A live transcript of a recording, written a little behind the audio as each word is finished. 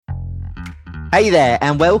Hey there,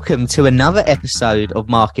 and welcome to another episode of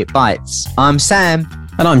Market Bites. I'm Sam.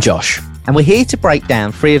 And I'm Josh. And we're here to break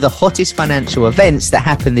down three of the hottest financial events that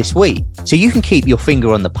happened this week, so you can keep your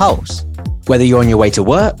finger on the pulse. Whether you're on your way to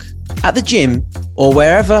work, at the gym, or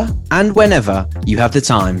wherever and whenever you have the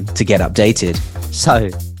time to get updated. So,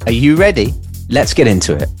 are you ready? Let's get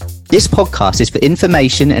into it. This podcast is for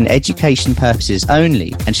information and education purposes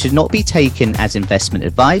only and should not be taken as investment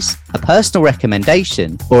advice, a personal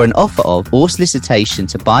recommendation, or an offer of or solicitation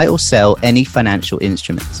to buy or sell any financial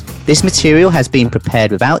instruments. This material has been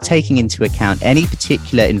prepared without taking into account any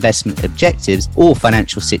particular investment objectives or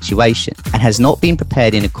financial situation and has not been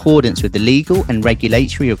prepared in accordance with the legal and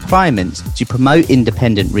regulatory requirements to promote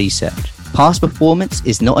independent research. Past performance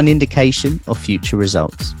is not an indication of future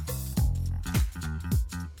results.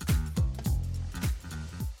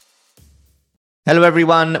 Hello,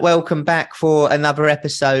 everyone. Welcome back for another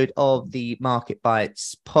episode of the Market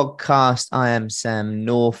Bites podcast. I am Sam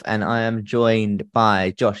North and I am joined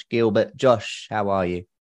by Josh Gilbert. Josh, how are you?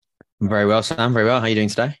 I'm very well, Sam. Very well. How are you doing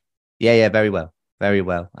today? Yeah, very well. Very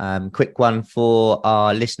well. Quick one for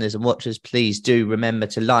our listeners and watchers. Please do remember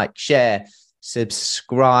to like, share,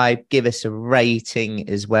 subscribe, give us a rating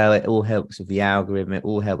as well. It all helps with the algorithm. It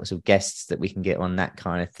all helps with guests that we can get on, that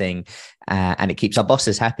kind of thing. And it keeps our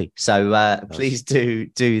bosses happy. So please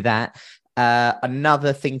do that.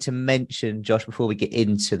 Another thing to mention, Josh, before we get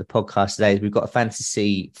into the podcast today, is we've got a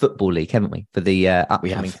fantasy football league, haven't we? For the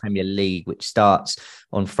upcoming Premier League, which starts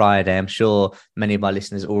on Friday. I'm sure many of our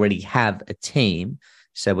listeners already have a team.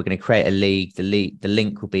 So we're going to create a league. The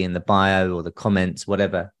link will be in the bio or the comments,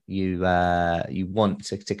 whatever you want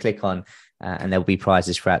to click on, and there will be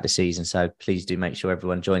prizes throughout the season. So please do make sure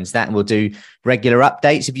everyone joins that, and we'll do regular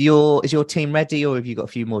updates. Is your team ready, or have you got a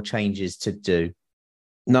few more changes to do?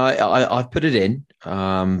 No, I've put it in,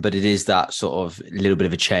 but it is that sort of little bit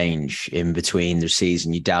of a change in between the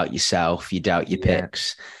season. You doubt yourself, you doubt your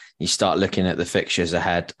picks, you start looking at the fixtures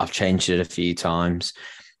ahead. I've changed it a few times.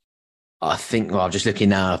 I think, I'm just looking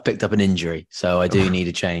now, I've picked up an injury, so I do need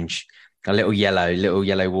a change. A little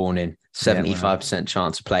yellow warning, 75%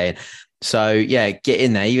 chance of playing. So, yeah, get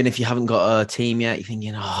in there. Even if you haven't got a team yet, you're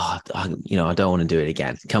thinking, I don't want to do it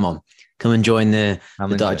again. Come on, come and join the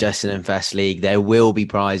Digest and Invest League. There will be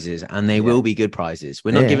prizes, and they will be good prizes.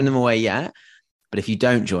 We're not giving them away yet, but if you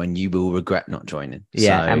don't join, you will regret not joining.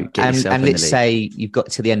 Yeah, so and let's say you've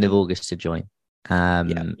got to the end of August to join.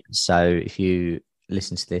 So if you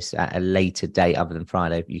listen to this at a later date other than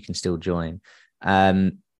Friday, you can still join.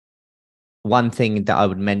 One thing that I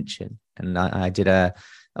would mention, and I did a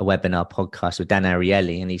webinar podcast with Dan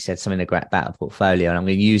Ariely, and he said something about a portfolio, and I'm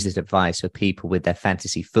going to use this advice for people with their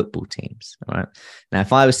fantasy football teams. All right. Now,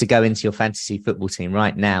 if I was to go into your fantasy football team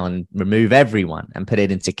right now and remove everyone and put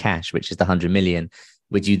it into cash, which is the 100 million,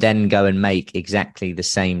 would you then go and make exactly the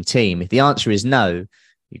same team? If the answer is no,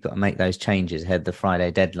 you've got to make those changes ahead of the Friday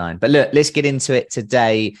deadline. But look, let's get into it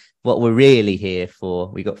today. What we're really here for,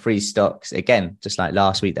 we got three stocks, again, just like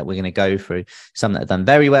last week, that we're going to go through. Some that have done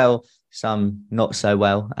very well, some not so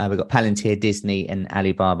well. We've got Palantir, Disney and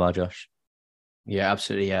Alibaba, Josh. Yeah,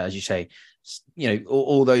 absolutely. Yeah, as you say,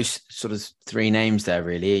 all those sort of three names there,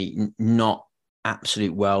 really, not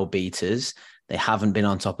absolute well beaters. They haven't been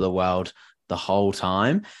on top of the world the whole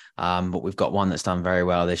time. But we've got one that's done very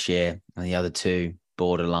well this year and the other two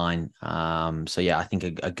borderline. So yeah, I think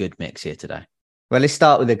a good mix here today. Well, let's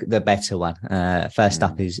start with the better one. First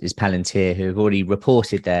up is Palantir, who have already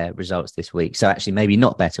reported their results this week. So actually, maybe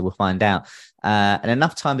not better. We'll find out. And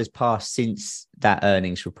enough time has passed since that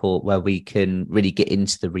earnings report where we can really get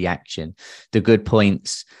into the reaction, the good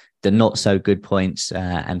points, the not so good points,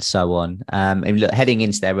 and so on. And look, heading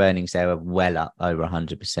into their earnings, they were well up over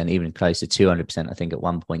 100%, even close to 200%, I think, at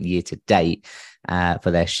one point year to date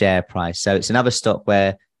for their share price. So it's another stock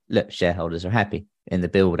where, look, shareholders are happy in the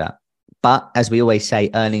build up. But as we always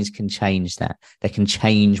say, earnings can change that. They can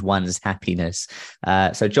change one's happiness.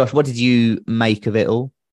 So, Josh, what did you make of it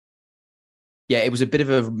all? Yeah, it was a bit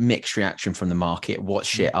of a mixed reaction from the market.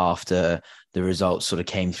 Watched it after the results sort of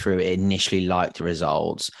came through. It initially liked the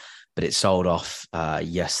results, but it sold off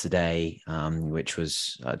yesterday, which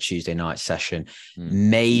was a Tuesday night session.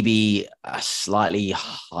 Maybe a slightly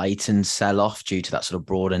heightened sell-off due to that sort of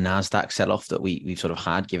broader NASDAQ sell-off that we've sort of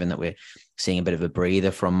had, given that we're seeing a bit of a breather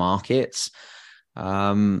from markets.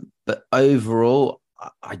 But overall,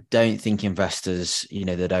 I don't think investors,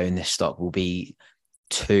 that own this stock will be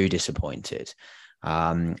too disappointed.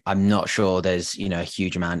 I'm not sure there's, a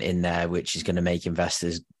huge amount in there which is going to make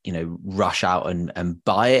investors, rush out and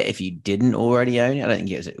buy it if you didn't already own it. I don't think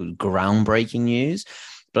it was groundbreaking news.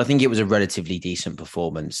 but I think it was a relatively decent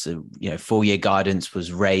performance. So, full year guidance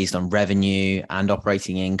was raised on revenue and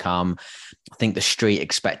operating income. I think the street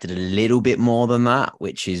expected a little bit more than that,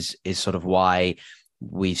 which is sort of why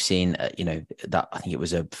we've seen, that I think it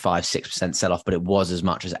was a 5-6% sell off, but it was as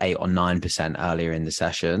much as 8 or 9% earlier in the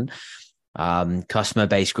session. Customer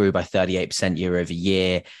base grew by 38% year over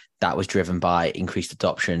year. That was driven by increased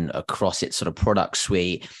adoption across its sort of product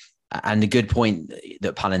suite. And the good point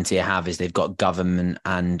that Palantir have is they've got government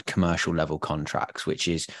and commercial level contracts, which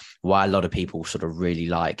is why a lot of people sort of really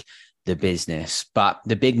like the business. But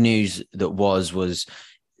the big news that was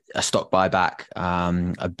a stock buyback,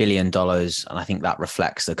 $1 billion. And I think that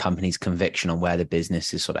reflects the company's conviction on where the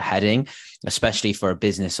business is sort of heading, especially for a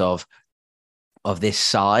business of this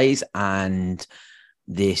size and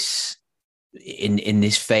this in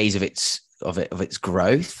this phase of its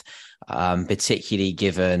growth, particularly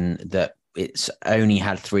given that it's only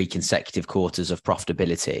had 3 consecutive quarters of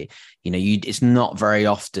profitability. It's not very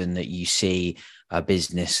often that you see a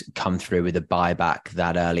business come through with a buyback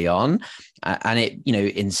that early on, and it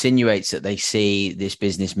insinuates that they see this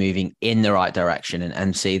business moving in the right direction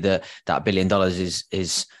and see that $1 billion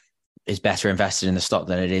is better invested in the stock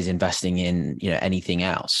than it is investing in anything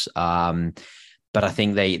else. But I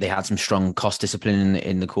think they had some strong cost discipline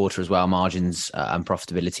in the quarter as well. Margins and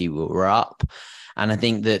profitability were up. And I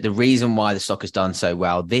think that the reason why the stock has done so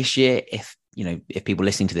well this year, if people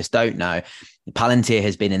listening to this don't know, Palantir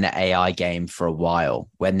has been in the AI game for a while.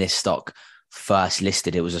 When this stock first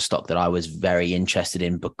listed, it was a stock that I was very interested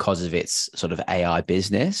in because of its sort of AI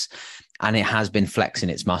business. And it has been flexing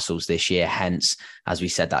its muscles this year. Hence, as we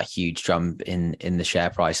said, that huge jump in the share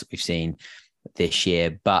price that we've seen this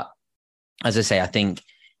year. But as I say, I think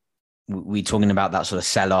we're talking about that sort of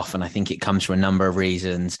sell-off, and I think it comes from a number of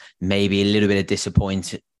reasons. Maybe a little bit of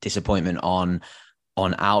disappointment on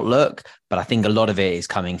outlook, but I think a lot of it is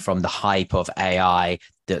coming from the hype of AI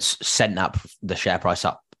that's sent up the share price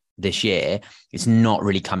up this year. It's not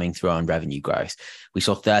really coming through on revenue growth. We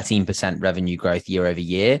saw 13% revenue growth year over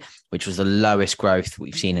year, which was the lowest growth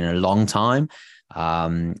we've seen in a long time.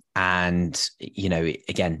 And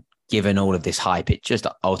again, given all of this hype, it just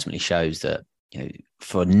ultimately shows that,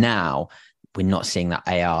 for now, we're not seeing that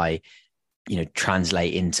AI,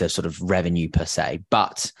 translate into sort of revenue per se.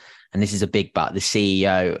 But, and this is a big but, the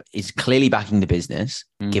CEO is clearly backing the business,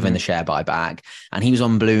 given the share buyback. And he was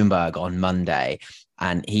on Bloomberg on Monday,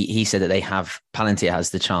 and he said that Palantir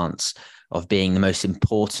has the chance of being the most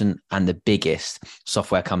important and the biggest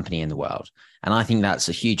software company in the world. And I think that's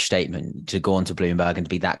a huge statement to go on to Bloomberg and to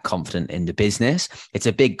be that confident in the business. It's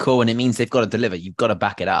a big call, and it means they've got to deliver. You've got to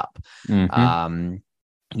back it up. Because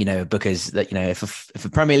if a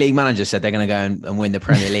Premier League manager said they're going to go and win the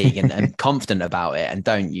Premier League and confident about it and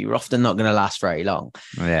don't, you're often not going to last very long.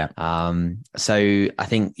 Yeah. So I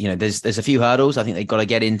think, there's a few hurdles. I think they've got to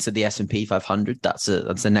get into the S&P 500. That's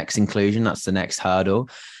the next inclusion. That's the next hurdle.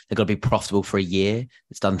 They've got to be profitable for a year.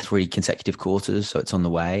 It's done 3 consecutive quarters, so it's on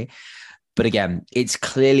the way. But again, it's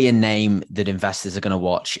clearly a name that investors are going to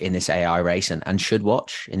watch in this AI race and should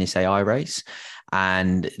watch in this AI race.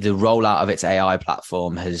 And the rollout of its AI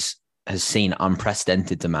platform has seen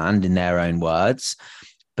unprecedented demand, in their own words.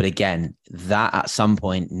 But again, that at some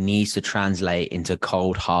point needs to translate into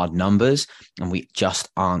cold, hard numbers. And we just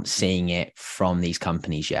aren't seeing it from these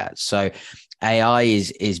companies yet. So AI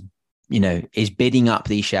is bidding up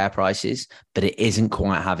these share prices, but it isn't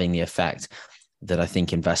quite having the effect that I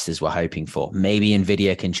think investors were hoping for. Maybe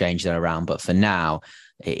Nvidia can change that around, but for now,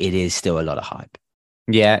 it is still a lot of hype.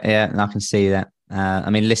 Yeah, I can see that.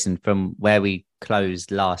 Listen, from where we closed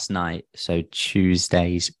last night, so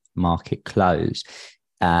Tuesday's market close,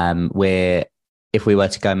 where if we were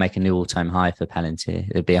to go and make a new all-time high for Palantir,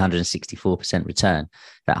 it'd be 164% return.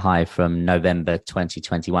 That high from November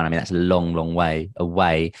 2021. That's a long, long way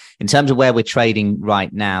away. In terms of where we're trading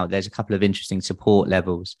right now, there's a couple of interesting support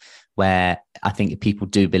levels where I think if people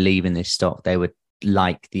do believe in this stock, they would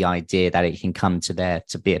like the idea that it can come to there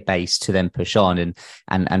to be a base to then push on, and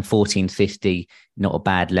 1450, not a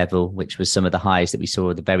bad level, which was some of the highs that we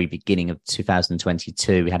saw at the very beginning of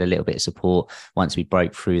 2022. We had a little bit of support once we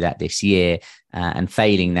broke through that this year, and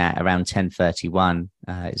failing that around 1031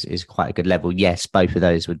 is quite a good level. Yes, both of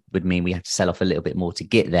those would mean we have to sell off a little bit more to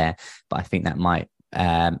get there, but I think that might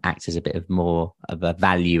act as a bit of more of a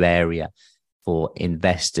value area for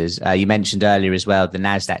investors. You mentioned earlier as well, the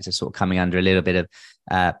Nasdaq is sort of coming under a little bit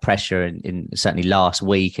of pressure in certainly last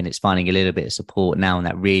week, and it's finding a little bit of support now on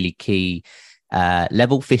that really key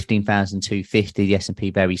level, 15,250. The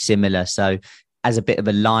S&P very similar. So as a bit of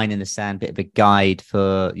a line in the sand, bit of a guide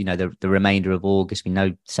for, you know, the remainder of August. We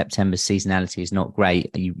know September seasonality is not great.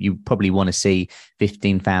 You probably want to see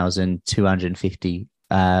 15,250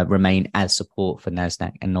 remain as support for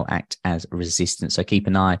NASDAQ and not act as resistance. So keep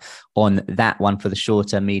an eye on that one for the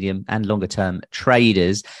shorter, medium and longer term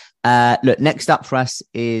traders. Look, next up for us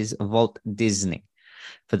is Walt Disney.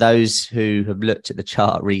 For those who have looked at the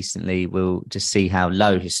chart recently, we'll just see how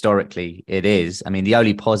low historically it is. I mean, the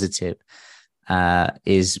only positive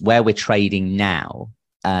is where we're trading now.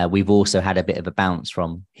 We've also had a bit of a bounce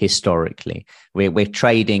from historically. We're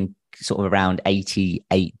trading sort of around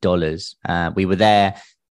 $88. We were there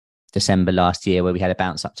December last year where we had a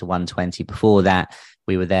bounce up to 120. Before that,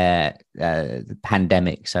 we were there the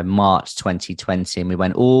pandemic, so March 2020, and we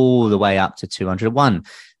went all the way up to 201.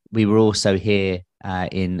 We were also here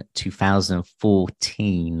in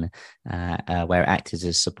 2014 where it acted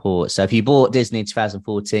as support. So if you bought Disney in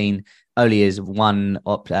 2014 only as one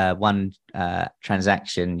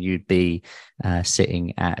transaction, you'd be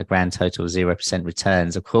sitting at a grand total of 0%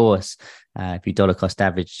 returns. Of course, if you dollar cost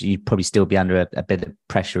average, you'd probably still be under a bit of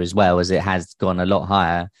pressure as well, as it has gone a lot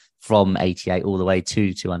higher from 88 all the way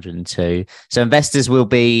to 202. So investors will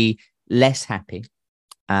be less happy.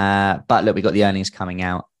 But look, we've got the earnings coming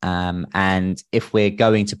out. And if we're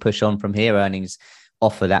going to push on from here, earnings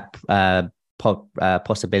offer that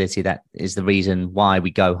possibility. That is the reason why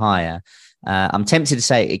we go higher. I'm tempted to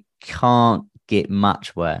say it can't get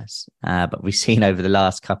much worse. But we've seen over the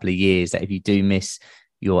last couple of years that if you do miss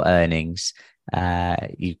your earnings,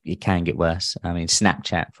 it can get worse. I mean,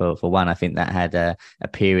 Snapchat for one, I think that had a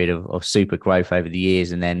period of super growth over the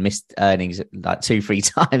years and then missed earnings like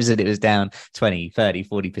 2-3 times and it was down 20, 30,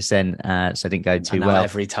 40%. So it didn't go too well.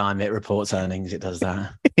 Every time it reports earnings, it does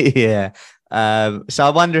that. Yeah. So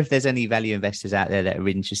I wonder if there's any value investors out there that are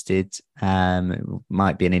interested.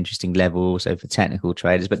 Might be an interesting level also for technical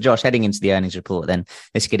traders. But Josh, heading into the earnings report, then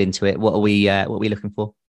let's get into it. What are we looking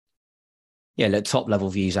for? Yeah, look, top level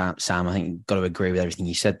views out, Sam. I think you've got to agree with everything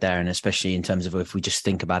you said there. And especially in terms of if we just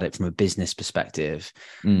think about it from a business perspective,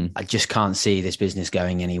 I just can't see this business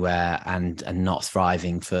going anywhere and not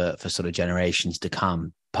thriving for sort of generations to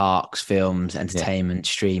come. Parks, films, entertainment,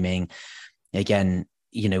 streaming. Again,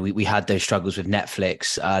 you know, we had those struggles with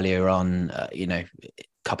Netflix earlier on,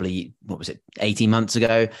 couple of, 18 months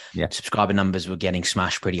ago. Subscriber numbers were getting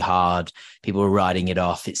smashed pretty hard. People were writing it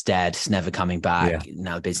off. It's dead. It's never coming back.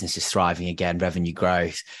 Now the business is thriving again, revenue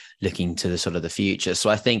growth, looking to the sort of the future.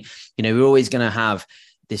 So I think, we're always going to have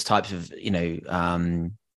this type of,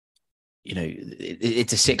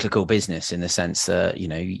 it's a cyclical business in the sense that,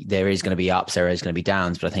 there is going to be ups, there is going to be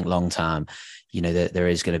downs, but I think long term, there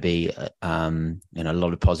is going to be, a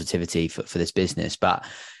lot of positivity for this business, but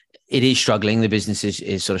it is struggling. The business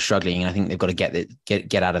is sort of struggling, and I think they've got to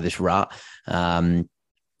get out of this rut.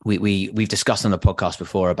 We've discussed on the podcast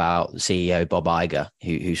before about CEO Bob Iger,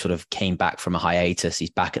 who sort of came back from a hiatus. He's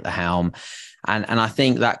back at the helm, and I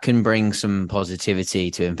think that can bring some positivity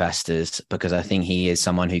to investors because I think he is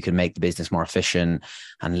someone who can make the business more efficient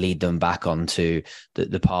and lead them back onto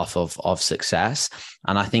the path of success.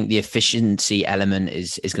 And I think the efficiency element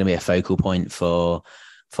is going to be a focal point for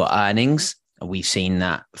earnings. We've seen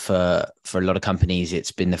that for a lot of companies,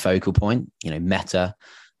 it's been the focal point. Meta,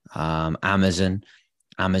 Amazon's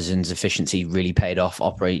efficiency really paid off.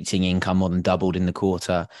 Operating income more than doubled in the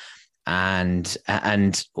quarter, and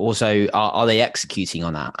also are they executing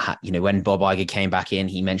on that? When Bob Iger came back in,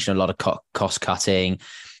 he mentioned a lot of cost cutting.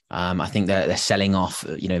 I think they're selling off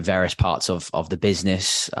various parts of the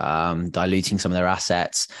business, diluting some of their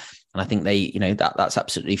assets. And I think they, that's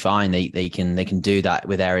absolutely fine. They can do that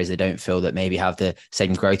with areas they don't feel that maybe have the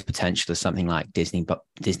same growth potential as something like Disney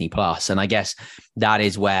Plus. And I guess that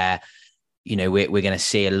is where, we're going to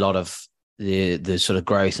see a lot of the sort of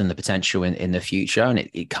growth and the potential in the future. And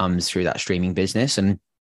it comes through that streaming business. And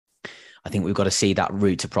I think we've got to see that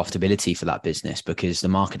route to profitability for that business because the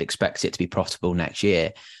market expects it to be profitable next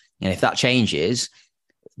year. And if that changes,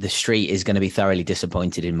 the street is going to be thoroughly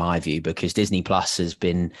disappointed in my view, because Disney Plus has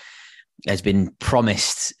been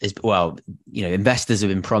promised as well. Investors have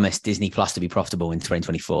been promised Disney Plus to be profitable in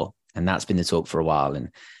 2024, and that's been the talk for a while.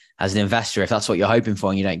 And as an investor, if that's what you're hoping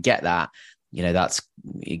for and you don't get that, that's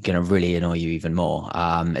going to really annoy you even more,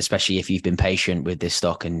 especially if you've been patient with this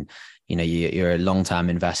stock and you're a long-term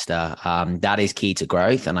investor. That is key to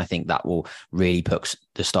growth, and I think that will really put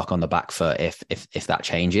the stock on the back foot if that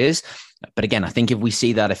changes. But again, I think if we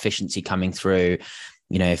see that efficiency coming through,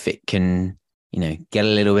 if it can get a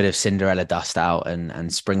little bit of Cinderella dust out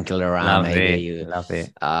and sprinkle around, Love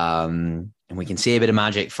it. and we can see a bit of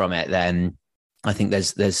magic from it, then I think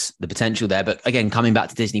there's the potential there. But again, coming back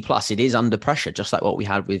to Disney Plus, it is under pressure, just like what we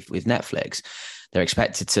had with Netflix. They're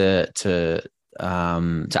expected to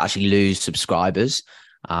actually lose subscribers.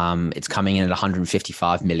 It's coming in at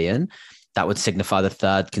 155 million. That would signify the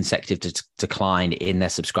third consecutive decline in their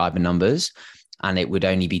subscriber numbers. And it would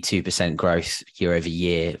only be 2% growth year over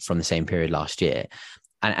year from the same period last year.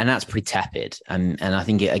 And that's pretty tepid. And I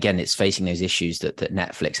think, it's facing those issues that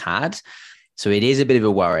Netflix had. So it is a bit of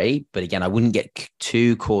a worry. But again, I wouldn't get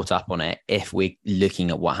too caught up on it if we're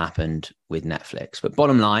looking at what happened with Netflix. But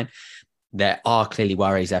bottom line, there are clearly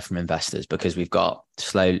worries there from investors because we've got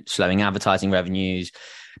slowing advertising revenues,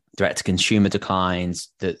 direct to consumer declines,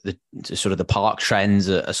 the sort of the park trends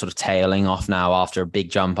are sort of tailing off now after a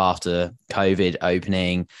big jump after COVID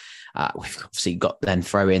opening. We've obviously got then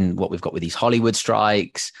throw in what we've got with these Hollywood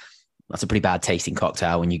strikes. That's a pretty bad tasting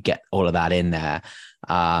cocktail when you get all of that in there.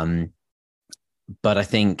 But I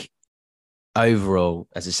think overall,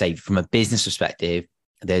 as I say, from a business perspective,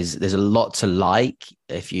 there's a lot to like.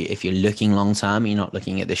 If you're looking long term, you're not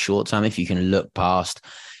looking at the short term. If you can look past,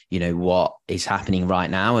 what is happening right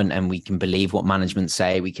now, and we can believe what management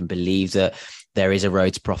say, we can believe that there is a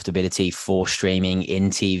road to profitability for streaming in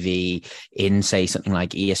TV, in say something like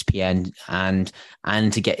ESPN,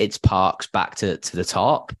 and to get its parks back to the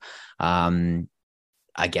top.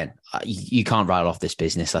 Again, you can't write off this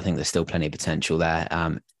business. I think there's still plenty of potential there,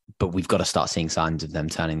 but we've got to start seeing signs of them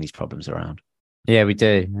turning these problems around. Yeah, we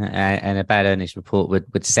do. And a bad earnings report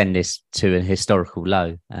would send this to a historical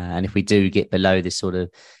low. And if we do get below this sort of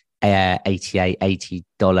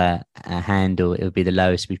 $80 handle, it would be the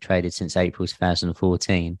lowest we've traded since April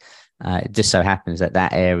 2014. It just so happens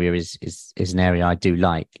that area is an area I do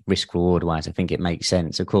like risk reward wise. I think it makes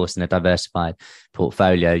sense. Of course, in a diversified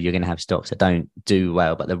portfolio, you're going to have stocks that don't do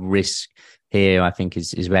well, but the risk here, I think,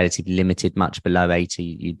 is relatively limited, much below 80.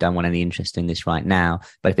 You don't want any interest in this right now.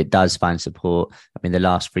 But if it does find support, I mean, the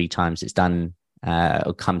last 3 times it's done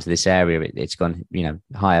or come to this area, it's gone,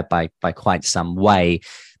 higher by quite some way.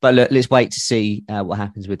 But look, let's wait to see what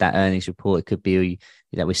happens with that earnings report. It could be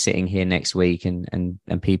we're sitting here next week and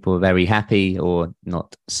people are very happy or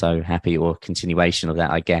not so happy, or continuation of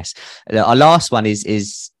that, I guess. Our last one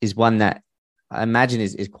is one that I imagine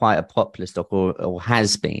is quite a popular stock or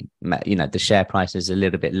has been. The share price is a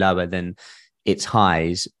little bit lower than its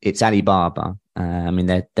highs. It's Alibaba. I mean,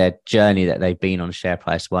 their journey that they've been on share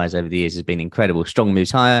price wise over the years has been incredible. Strong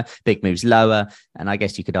moves higher, big moves lower. And I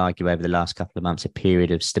guess you could argue over the last couple of months, a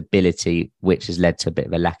period of stability, which has led to a bit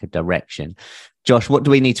of a lack of direction. Josh, what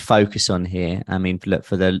do we need to focus on here? I mean, look,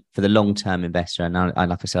 for the long-term investor, and like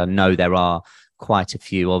I said, I know there are quite a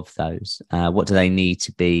few of those. What do they need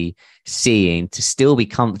to be seeing to still be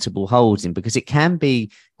comfortable holding? Because it can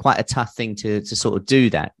be quite a tough thing to sort of do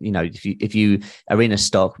that. If you are in a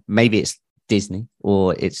stock, maybe it's Disney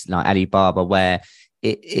or it's like Alibaba, where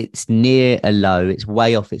it's near a low, it's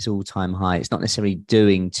way off its all-time high. It's not necessarily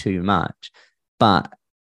doing too much, but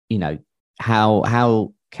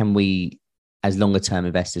how can we, as longer-term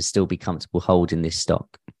investors, still be comfortable holding this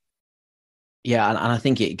stock? Yeah, and I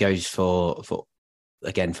think it goes for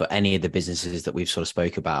any of the businesses that we've sort of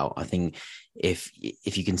spoke about. I think if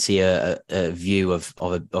you can see a view of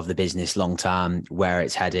the business long term, where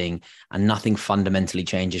it's heading, and nothing fundamentally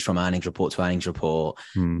changes from earnings report to earnings report,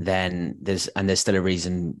 then there's still a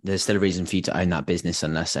reason for you to own that business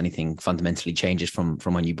unless anything fundamentally changes from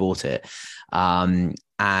when you bought it. And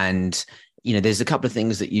there's a couple of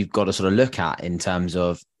things that you've got to sort of look at in terms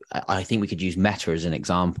of. I think we could use Meta as an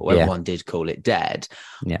example. Yeah. Everyone did call it dead,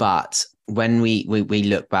 yeah. But when we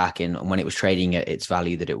look back and when it was trading at its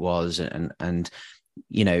value that it was, and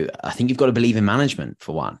I think you've got to believe in management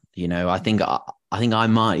for one. I think I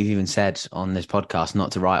might have even said on this podcast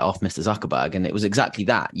not to write off Mr. Zuckerberg, and it was exactly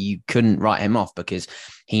that. You couldn't write him off because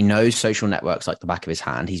he knows social networks like the back of his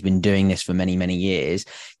hand. He's been doing this for many, many years.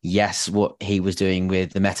 Yes, what he was doing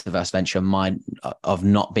with the metaverse venture might have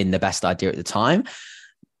not been the best idea at the time.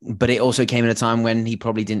 But it also came at a time when he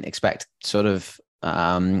probably didn't expect sort of,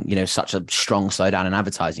 such a strong slowdown in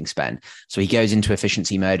advertising spend. So he goes into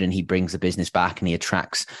efficiency mode and he brings the business back and he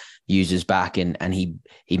attracts users back and he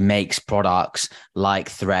makes products like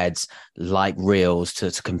Threads, like Reels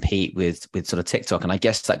to compete with sort of TikTok. And I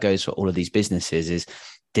guess that goes for all of these businesses. Is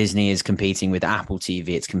Disney is competing with Apple TV,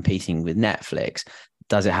 it's competing with Netflix.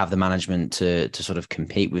 Does it have the management to sort of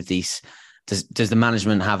compete with these? Does the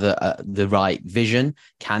management have the right vision?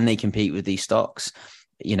 Can they compete with these stocks?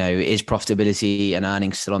 Is profitability and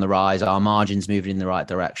earnings still on the rise? Are margins moving in the right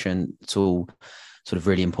direction? It's all sort of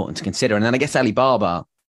really important to consider. And then I guess Alibaba,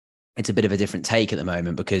 it's a bit of a different take at the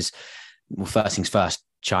moment because, well, first things first,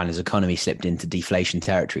 China's economy slipped into deflation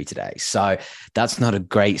territory today. So that's not a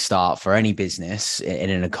great start for any business in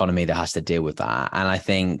an economy that has to deal with that. And I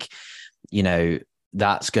think,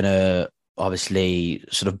 that's going to obviously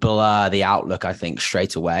sort of blur the outlook, I think,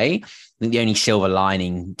 straight away. I think the only silver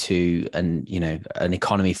lining to an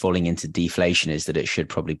economy falling into deflation is that it should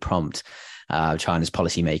probably prompt China's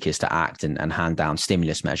policymakers to act and hand down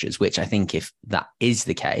stimulus measures, which I think, if that is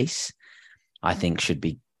the case, I think should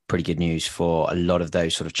be pretty good news for a lot of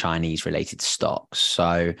those sort of Chinese related stocks.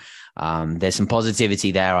 So there's some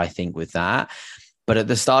positivity there, I think, with that. But at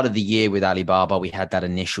the start of the year with Alibaba, we had that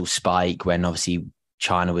initial spike when obviously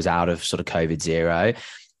China was out of sort of COVID zero,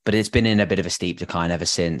 but it's been in a bit of a steep decline ever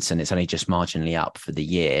since, and it's only just marginally up for the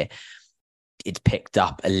year. It's picked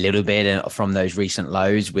up a little bit from those recent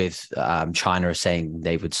lows, with China saying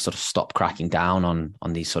they would sort of stop cracking down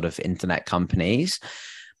on these sort of internet companies.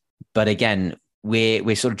 But again,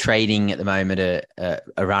 we're sort of trading at the moment at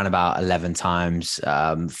around about 11 times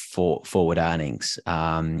for forward earnings,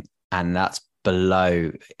 and that's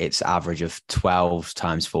below its average of 12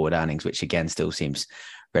 times forward earnings, which again still seems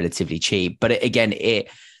relatively cheap. But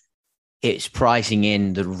it's pricing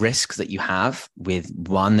in the risks that you have with,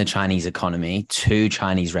 one, the Chinese economy, two,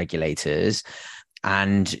 Chinese regulators,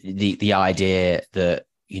 and the idea that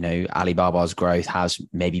Alibaba's growth has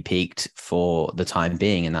maybe peaked for the time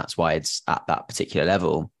being, and that's why it's at that particular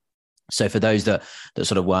level. So for those that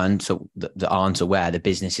sort of that aren't aware, the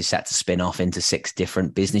business is set to spin off into 6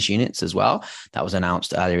 different business units as well. That was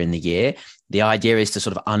announced earlier in the year. The idea is to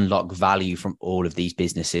sort of unlock value from all of these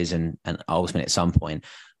businesses and ultimately at some point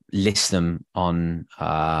list them on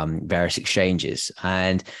various exchanges.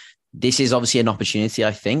 And this is obviously an opportunity,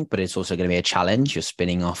 I think, but it's also going to be a challenge. You're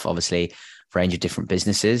spinning off obviously a range of different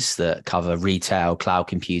businesses that cover retail, cloud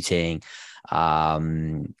computing,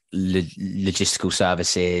 logistical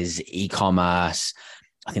services, e-commerce.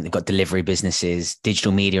 I think they've got delivery businesses,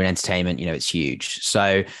 digital media and entertainment. It's huge.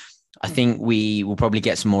 So I think we will probably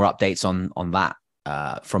get some more updates on that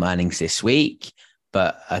from earnings this week.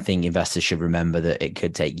 But I think investors should remember that it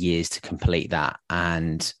could take years to complete that,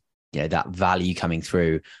 and that value coming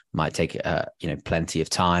through might take plenty of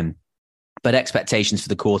time. But expectations for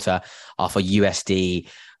the quarter are for USD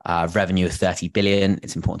revenue of 30 billion.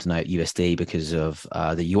 It's important to note USD because of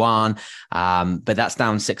the yuan, but that's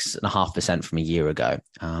down 6.5% from a year ago.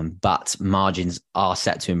 But margins are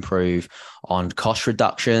set to improve on cost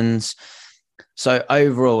reductions. So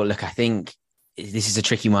overall, look, I think this is a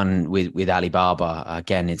tricky one with Alibaba.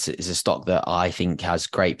 Again, it's a stock that I think has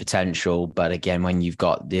great potential. But again, when you've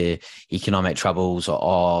got the economic troubles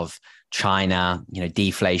of China,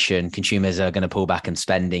 deflation, consumers are going to pull back on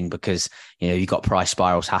spending because, you've got price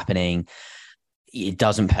spirals happening. It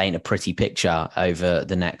doesn't paint a pretty picture over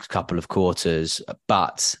the next couple of quarters,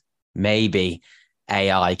 but maybe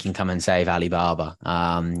AI can come and save Alibaba.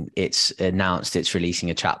 It's announced it's releasing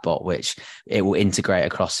a chatbot, which it will integrate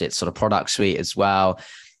across its sort of product suite as well.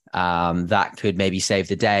 That could maybe save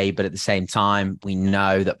the day, but at the same time, we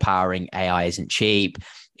know that powering AI isn't cheap.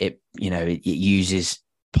 It uses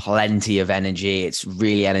plenty of energy. It's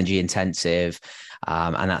really energy intensive.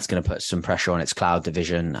 And that's going to put some pressure on its cloud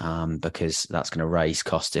division because that's going to raise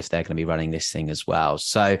costs if they're going to be running this thing as well.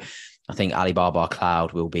 So I think Alibaba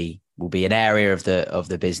Cloud will be an area of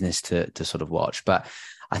the business to sort of watch. But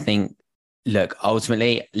I think, look,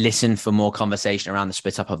 ultimately listen for more conversation around the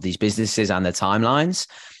split up of these businesses and their timelines.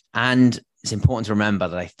 And it's important to remember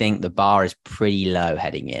that I think the bar is pretty low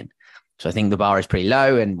heading in. So I think the bar is pretty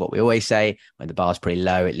low. And what we always say, when the bar is pretty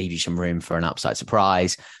low, it leaves you some room for an upside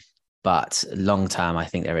surprise. But long term, I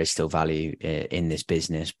think there is still value in this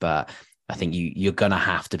business. But I think you're going to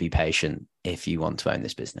have to be patient if you want to own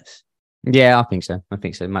this business. Yeah, I think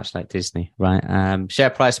so. Much like Disney, right?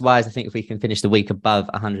 Share price wise, I think if we can finish the week above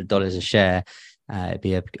 $100 a share, it'd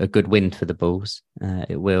be a good win for the bulls.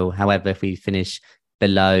 It will. However, if we finish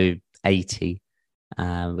below 80,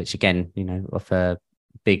 which again, off a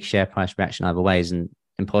big share price reaction either way isn't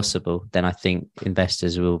impossible, then I think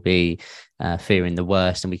investors will be fearing the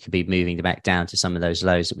worst, and we could be moving back down to some of those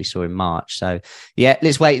lows that we saw in March. So yeah,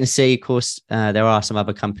 let's wait and see. Of course, there are some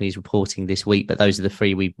other companies reporting this week, but those are the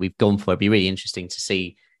three we've gone for. It'd be really interesting to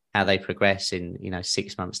see how they progress in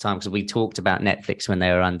 6 months' time, because we talked about Netflix when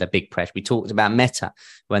they were under big pressure. We talked about Meta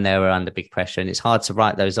when they were under big pressure, and it's hard to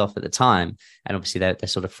write those off at the time. And obviously they're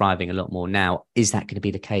sort of thriving a lot more now. Is that going to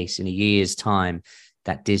be the case in a year's time,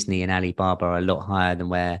 that Disney and Alibaba are a lot higher than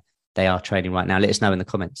where they are trading right now? Let us know in the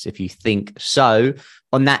comments if you think so.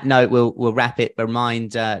 On that note, we'll wrap it.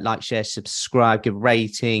 Remind, like, share, subscribe, give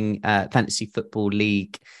rating, Fantasy Football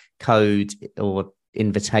League code or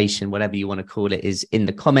invitation, whatever you want to call it, is in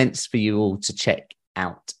the comments for you all to check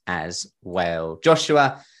out as well.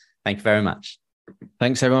 Joshua, thank you very much.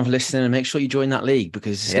 Thanks everyone for listening, and make sure you join that league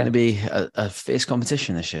because it's going to be a fierce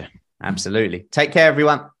competition this year. Absolutely. Take care,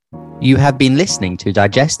 everyone. You have been listening to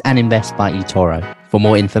Digest and Invest by eToro. For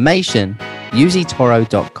more information, use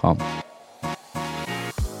eToro.com.